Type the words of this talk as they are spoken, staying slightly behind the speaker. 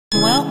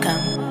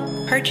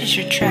Welcome. Purchase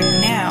your track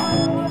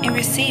now and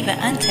receive an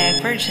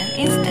untagged version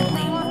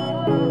instantly.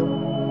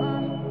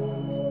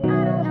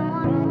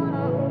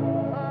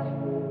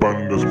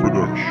 Panda's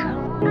production.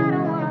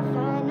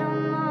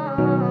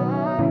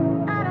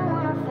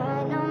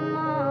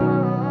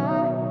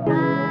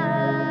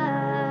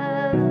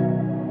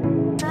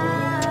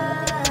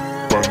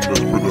 Panda's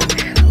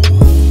production.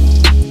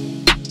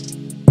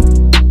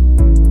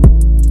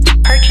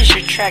 Purchase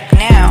your track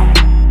now.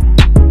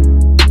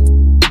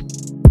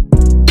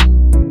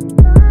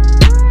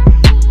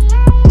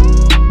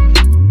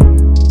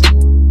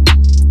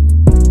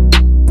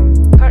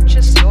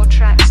 Purchase your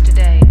tracks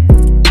today.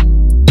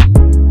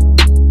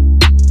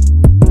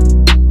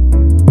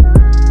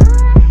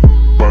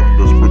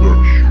 Panda's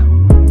production.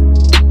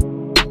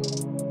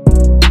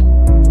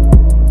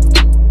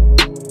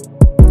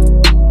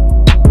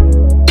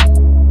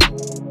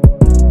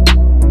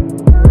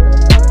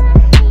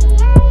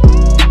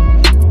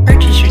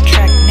 Purchase your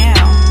track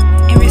now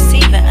and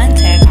receive an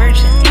untagged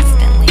version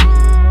instantly.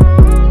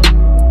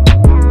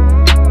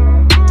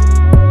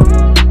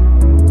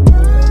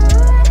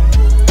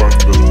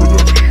 Panda's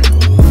production.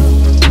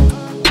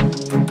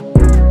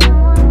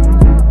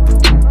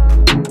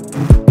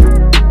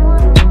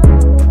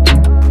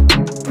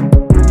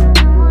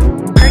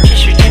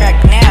 Purchase your track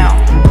now.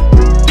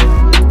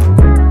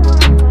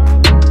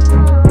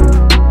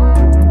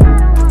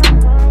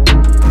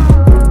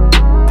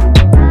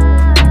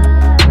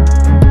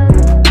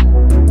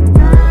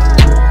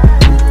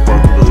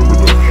 Panda's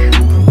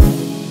production.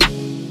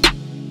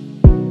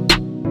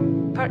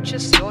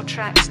 Purchase your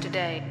tracks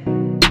today.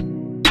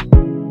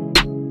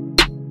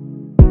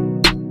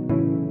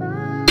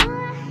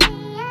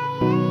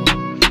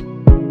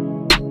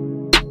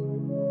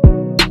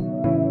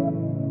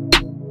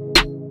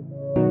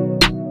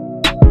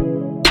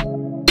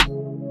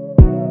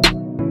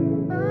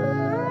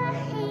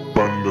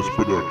 Panda's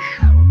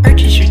production.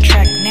 Purchase your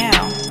track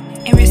now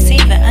and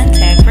receive an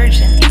untagged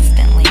version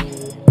instantly.